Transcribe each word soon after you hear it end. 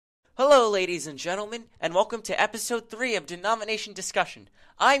Hello, ladies and gentlemen, and welcome to episode 3 of Denomination Discussion.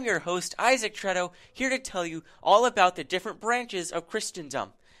 I'm your host, Isaac Tretto, here to tell you all about the different branches of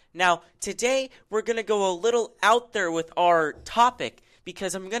Christendom. Now, today, we're going to go a little out there with our topic,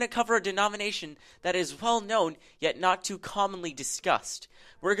 because I'm going to cover a denomination that is well known, yet not too commonly discussed.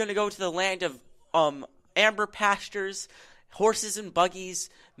 We're going to go to the land of amber pastures, horses and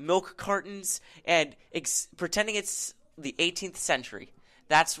buggies, milk cartons, and pretending it's the 18th century.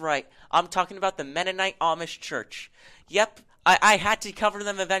 That's right, I'm talking about the Mennonite Amish Church. Yep, I had to cover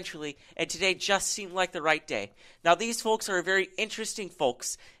them eventually, and today just seemed like the right day. Now, these folks are very interesting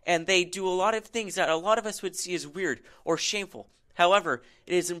folks, and they do a lot of things that a lot of us would see as weird or shameful. However,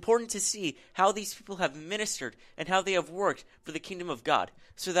 it is important to see how these people have ministered and how they have worked for the kingdom of God.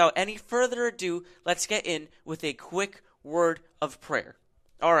 So without any further ado, let's get in with a quick word of prayer.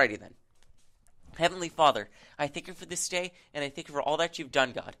 Alrighty then. Heavenly Father, I thank you for this day, and I thank you for all that you've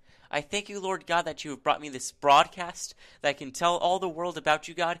done, God. I thank you, Lord God, that you have brought me this broadcast, that I can tell all the world about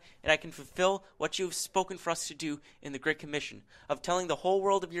you, God, and I can fulfill what you have spoken for us to do in the Great Commission, of telling the whole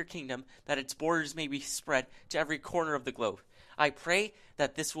world of your kingdom, that its borders may be spread to every corner of the globe. I pray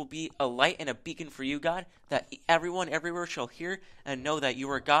that this will be a light and a beacon for you, God, that everyone everywhere shall hear and know that you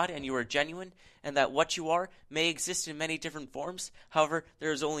are God and you are genuine, and that what you are may exist in many different forms. However,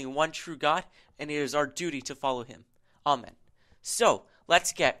 there is only one true God, and it is our duty to follow him. Amen. So,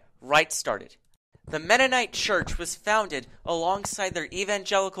 let's get right started. The Mennonite Church was founded alongside their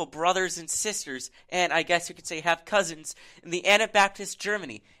evangelical brothers and sisters, and I guess you could say half cousins, in the Anabaptist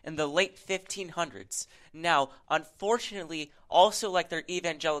Germany in the late 1500s. Now, unfortunately, also like their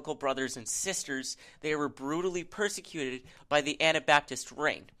evangelical brothers and sisters, they were brutally persecuted by the Anabaptist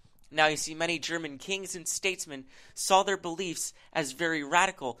reign. Now, you see, many German kings and statesmen saw their beliefs as very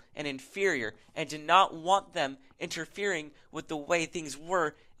radical and inferior and did not want them interfering with the way things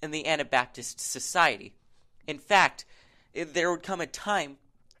were in the Anabaptist society. In fact, there would come a time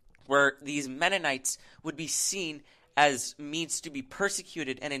where these Mennonites would be seen as means to be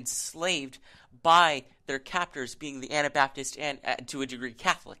persecuted and enslaved by their captors, being the Anabaptist and, to a degree,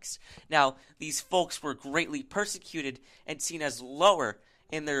 Catholics. Now, these folks were greatly persecuted and seen as lower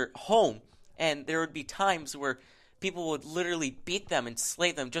in their home, and there would be times where people would literally beat them and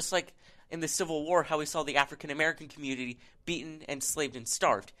slave them, just like in the Civil War, how we saw the African-American community beaten, enslaved, and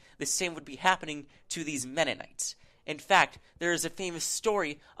starved. The same would be happening to these Mennonites. In fact, there is a famous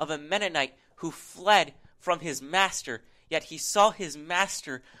story of a Mennonite who fled from his master, yet he saw his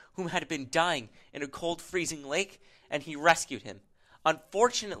master, whom had been dying in a cold, freezing lake, and he rescued him.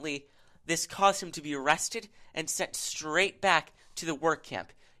 Unfortunately, this caused him to be arrested and sent straight back to the work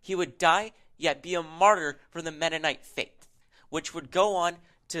camp. He would die, yet be a martyr for the Mennonite faith, which would go on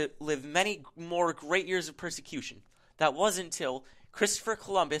to live many more great years of persecution. That was until Christopher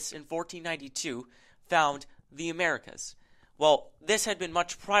Columbus in 1492 found the Americas. Well, this had been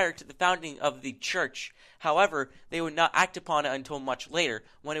much prior to the founding of the church. However, they would not act upon it until much later,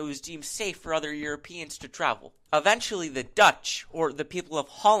 when it was deemed safe for other Europeans to travel. Eventually, the Dutch, or the people of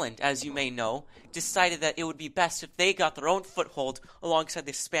Holland, as you may know, decided that it would be best if they got their own foothold alongside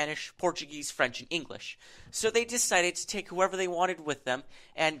the Spanish, Portuguese, French, and English. So they decided to take whoever they wanted with them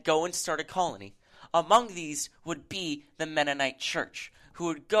and go and start a colony. Among these would be the Mennonite Church, who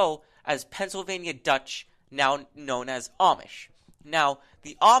would go as Pennsylvania Dutch, now known as Amish. Now,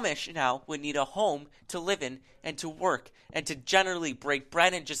 the Amish now would need a home to live in and to work and to generally break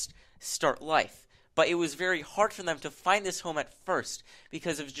bread and just start life. But it was very hard for them to find this home at first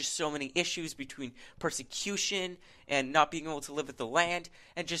because of just so many issues between persecution and not being able to live with the land,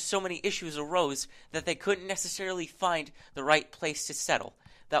 and just so many issues arose that they couldn't necessarily find the right place to settle.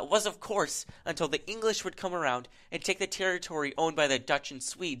 That was, of course, until the English would come around and take the territory owned by the Dutch and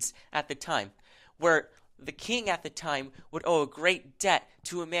Swedes at the time, where the king at the time would owe a great debt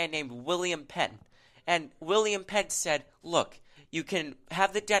to a man named William Penn. And William Penn said, "Look, you can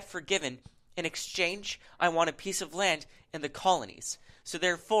have the debt forgiven. In exchange, I want a piece of land in the colonies." So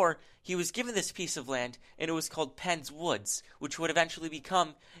therefore, he was given this piece of land, and it was called Penn's Woods, which would eventually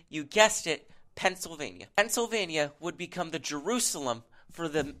become, you guessed it, Pennsylvania. Pennsylvania would become the Jerusalem for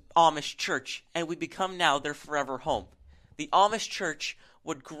the Amish church, and would become now their forever home. The Amish church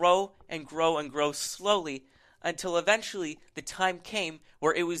would grow and grow and grow slowly until eventually the time came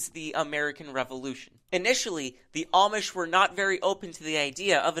where it was the American Revolution. Initially, the Amish were not very open to the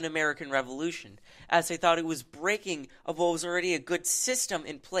idea of an American Revolution, as they thought it was breaking of what was already a good system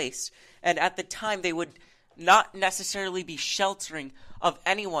in place, and at the time they would not necessarily be sheltering of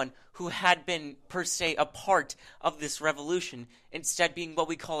anyone who had been, per se, a part of this revolution, instead being what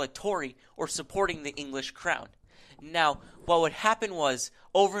we call a Tory, or supporting the English crown. Now, what would happen was,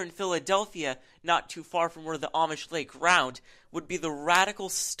 over in Philadelphia, not too far from where the Amish lay ground, would be the radical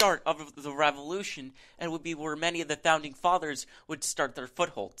start of the revolution, and would be where many of the founding fathers would start their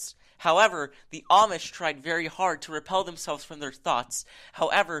footholds. However, the Amish tried very hard to repel themselves from their thoughts.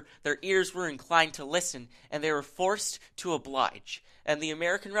 However, their ears were inclined to listen, and they were forced to oblige. And the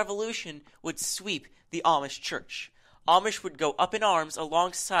American Revolution would sweep the Amish church. Amish would go up in arms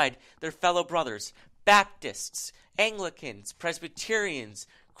alongside their fellow brothers, Baptists, Anglicans, Presbyterians,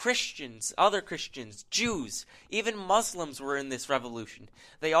 Christians, other Christians, Jews, even Muslims were in this revolution.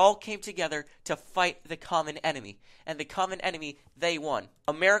 They all came together to fight the common enemy, and the common enemy, they won.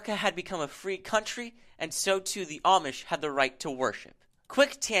 America had become a free country, and so too the Amish had the right to worship.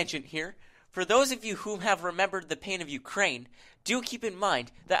 Quick tangent here. For those of you who have remembered the pain of Ukraine, do keep in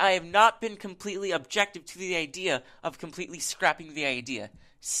mind that I have not been completely objective to the idea of completely scrapping the idea.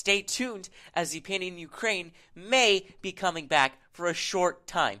 Stay tuned, as the pain in Ukraine may be coming back for a short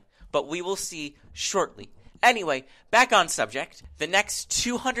time, but we will see shortly. Anyway, back on subject, the next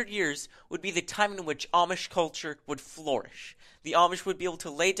 200 years would be the time in which Amish culture would flourish. The Amish would be able to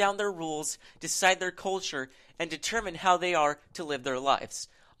lay down their rules, decide their culture, and determine how they are to live their lives.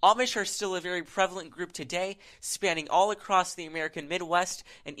 Amish are still a very prevalent group today, spanning all across the American Midwest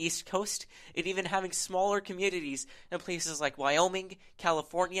and East Coast, and even having smaller communities in places like Wyoming,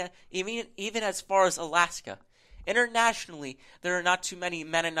 California, even as far as Alaska. Internationally, there are not too many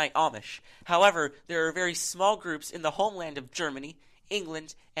Mennonite Amish. However, there are very small groups in the homeland of Germany,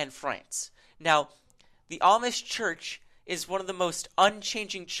 England, and France. Now, the Amish church is one of the most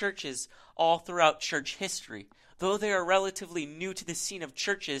unchanging churches all throughout church history. Though they are relatively new to the scene of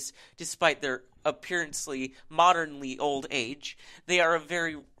churches, despite their apparently modernly old age, they are a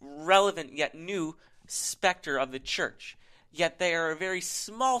very relevant yet new specter of the church. Yet they are a very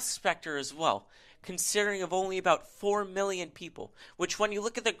small specter as well, considering of only about 4 million people, which when you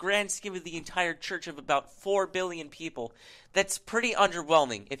look at the grand scheme of the entire church of about 4 billion people, that's pretty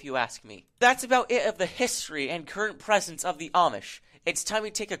underwhelming if you ask me. That's about it of the history and current presence of the Amish. It's time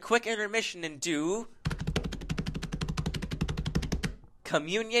we take a quick intermission and do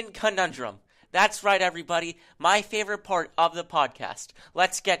Communion Conundrum. That's right, everybody. My favorite part of the podcast.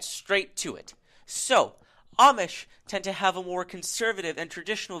 Let's get straight to it. So, Amish tend to have a more conservative and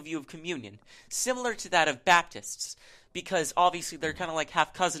traditional view of communion, similar to that of Baptists, because obviously they're kind of like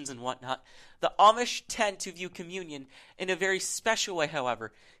half cousins and whatnot. The Amish tend to view communion in a very special way,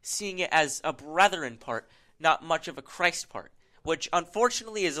 however, seeing it as a brethren part, not much of a Christ part, which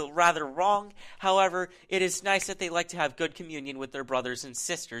unfortunately is rather wrong. However, it is nice that they like to have good communion with their brothers and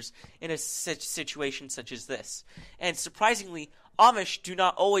sisters in a situation such as this. And surprisingly, Amish do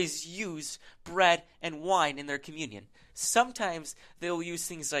not always use bread and wine in their communion. Sometimes they will use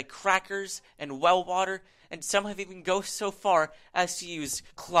things like crackers and well water, and some have even gone so far as to use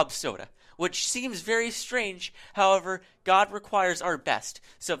club soda, which seems very strange. However, God requires our best,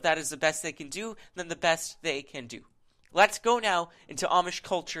 so if that is the best they can do, then the best they can do. Let's go now into Amish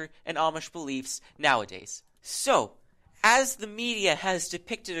culture and Amish beliefs nowadays. So, as the media has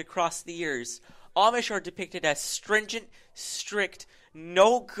depicted across the years, Amish are depicted as stringent, strict,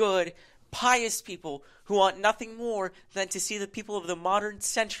 no good, pious people who want nothing more than to see the people of the modern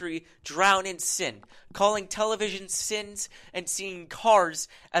century drown in sin, calling television sins and seeing cars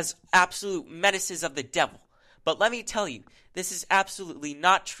as absolute menaces of the devil. But let me tell you, this is absolutely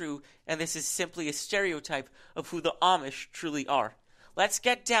not true, and this is simply a stereotype of who the Amish truly are. Let's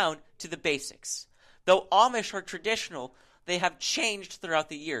get down to the basics. Though Amish are traditional, they have changed throughout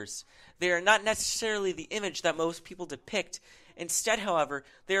the years. They are not necessarily the image that most people depict. Instead, however,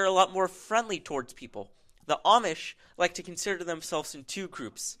 they are a lot more friendly towards people. The Amish like to consider themselves in two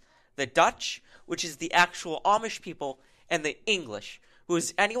groups: the Dutch, which is the actual Amish people, and the English, who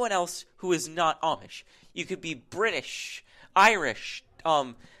is anyone else who is not Amish. You could be British, Irish,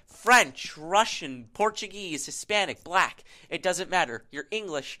 French, Russian, Portuguese, Hispanic, black. It doesn't matter. You're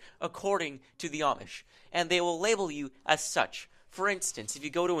English according to the Amish, and they will label you as such. For instance, if you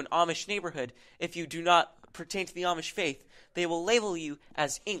go to an Amish neighborhood, if you do not pertain to the Amish faith, they will label you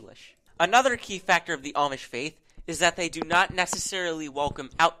as English. Another key factor of the Amish faith is that they do not necessarily welcome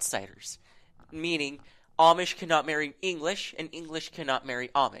outsiders, meaning Amish cannot marry English, and English cannot marry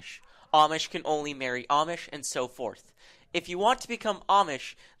Amish. Amish can only marry Amish, and so forth. If you want to become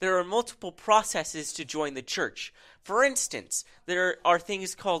Amish, there are multiple processes to join the church. For instance, there are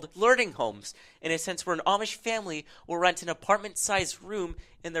things called learning homes, in a sense where an Amish family will rent an apartment-sized room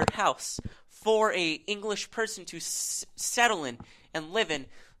in their house for an English person to settle in and live in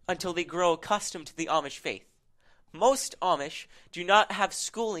until they grow accustomed to the Amish faith. Most Amish do not have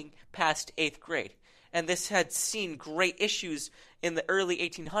schooling past 8th grade, and this had seen great issues in the early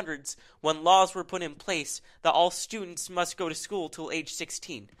 1800s when laws were put in place that all students must go to school till age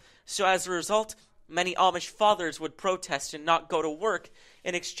 16. So as a result, many Amish fathers would protest and not go to work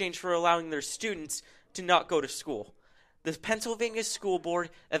in exchange for allowing their students to not go to school. The Pennsylvania School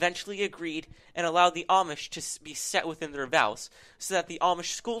Board eventually agreed and allowed the Amish to be set within their vows so that the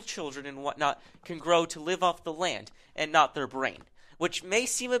Amish school children and whatnot can grow to live off the land and not their brain, which may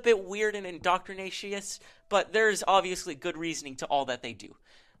seem a bit weird and indoctrinacious, but there is obviously good reasoning to all that they do.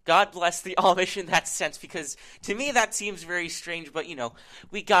 God bless the Amish in that sense, because to me that seems very strange, but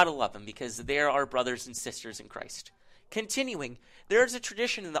we gotta love them because they're our brothers and sisters in Christ. Continuing, there is a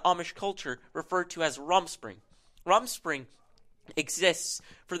tradition in the Amish culture referred to as Rumspring. Rumspring exists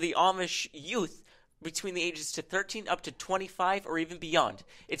for the Amish youth between the ages to 13 up to 25 or even beyond.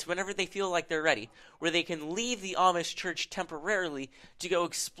 It's whenever they feel like they're ready, where they can leave the Amish church temporarily to go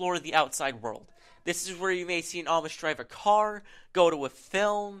explore the outside world. This is where you may see an Amish drive a car, go to a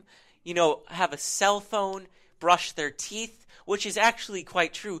film, have a cell phone, brush their teeth, which is actually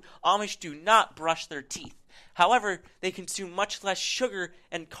quite true. Amish do not brush their teeth. However, they consume much less sugar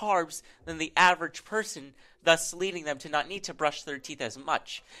and carbs than the average person, thus leading them to not need to brush their teeth as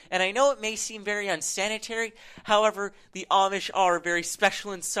much. And I know it may seem very unsanitary, however, the Amish are very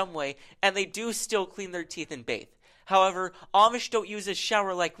special in some way, and they do still clean their teeth and bathe. However, Amish don't use a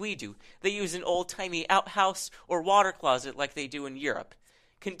shower like we do. They use an old-timey outhouse or water closet like they do in Europe.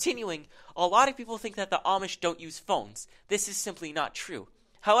 Continuing, a lot of people think that the Amish don't use phones. This is simply not true.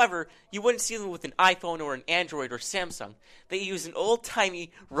 However, you wouldn't see them with an iPhone or an Android or Samsung. They use an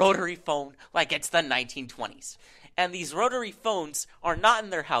old-timey rotary phone like it's the 1920s. And these rotary phones are not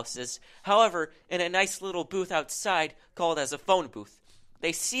in their houses, however, in a nice little booth outside called as a phone booth.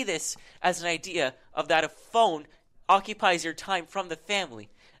 They see this as an idea of that a phone occupies your time from the family,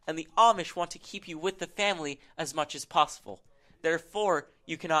 and the Amish want to keep you with the family as much as possible. Therefore,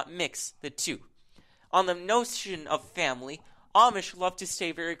 you cannot mix the two. On the notion of family, Amish love to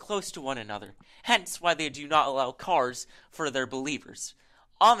stay very close to one another, hence why they do not allow cars for their believers.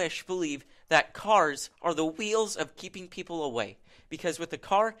 Amish believe that cars are the wheels of keeping people away, because with a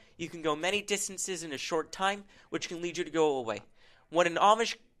car, you can go many distances in a short time, which can lead you to go away. When an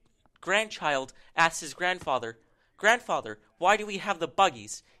Amish grandchild asked his grandfather, "Grandfather, why do we have the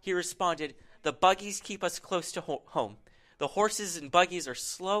buggies?" he responded, "The buggies keep us close to home. The horses and buggies are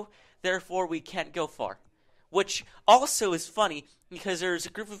slow, therefore we can't go far." Which also is funny because there's a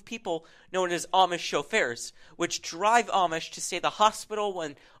group of people known as Amish chauffeurs, which drive Amish to, say, the hospital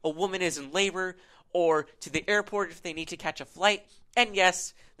when a woman is in labor, or to the airport if they need to catch a flight. And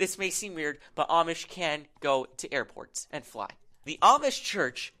yes, this may seem weird, but Amish can go to airports and fly. The Amish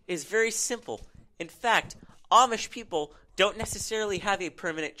church is very simple. In fact, Amish people don't necessarily have a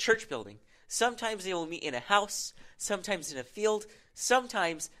permanent church building. Sometimes they will meet in a house, sometimes in a field,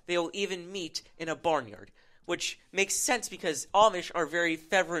 sometimes they will even meet in a barnyard. Which makes sense because Amish are very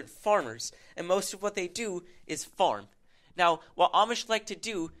fervent farmers, and most of what they do is farm. Now, what Amish like to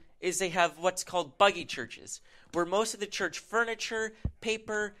do is they have what's called buggy churches, where most of the church furniture,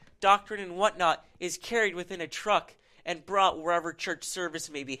 paper, doctrine, and whatnot is carried within a truck and brought wherever church service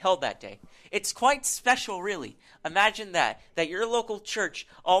may be held that day. It's quite special, really. Imagine that your local church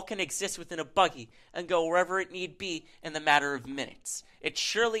all can exist within a buggy and go wherever it need be in the matter of minutes. It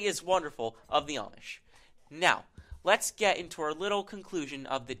surely is wonderful of the Amish. Now, let's get into our little conclusion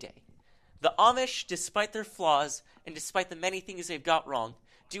of the day. The Amish, despite their flaws and despite the many things they've got wrong,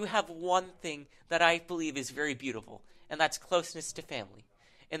 do have one thing that I believe is very beautiful, and that's closeness to family.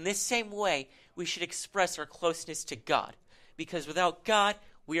 In this same way, we should express our closeness to God, because without God,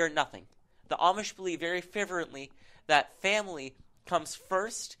 we are nothing. The Amish believe very fervently that family comes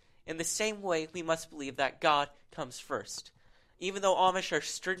first. In the same way, we must believe that God comes first. Even though Amish are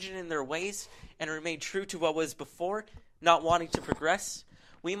stringent in their ways and remain true to what was before, not wanting to progress,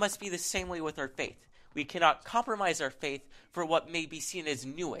 we must be the same way with our faith. We cannot compromise our faith for what may be seen as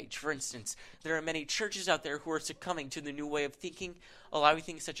New Age. For instance, there are many churches out there who are succumbing to the new way of thinking, allowing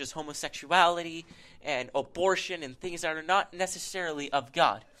things such as homosexuality and abortion and things that are not necessarily of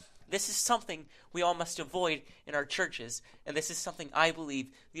God. This is something we all must avoid in our churches, and this is something I believe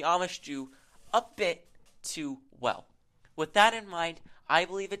the Amish do a bit too well. With that in mind, I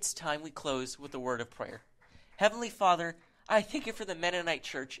believe it's time we close with a word of prayer. Heavenly Father, I thank you for the Mennonite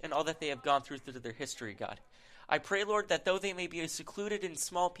church and all that they have gone through their history, God. I pray, Lord, that though they may be a secluded and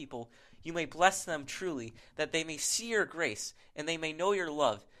small people, you may bless them truly, that they may see your grace and they may know your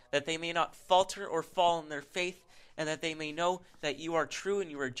love, that they may not falter or fall in their faith, and that they may know that you are true and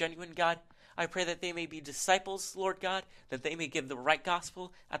you are genuine, God. I pray that they may be disciples, Lord God, that they may give the right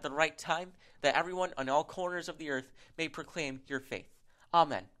gospel at the right time, that everyone on all corners of the earth may proclaim your faith.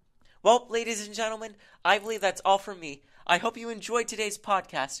 Amen. Well, ladies and gentlemen, I believe that's all from me. I hope you enjoyed today's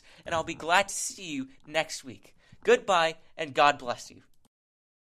podcast, and I'll be glad to see you next week. Goodbye, and God bless you.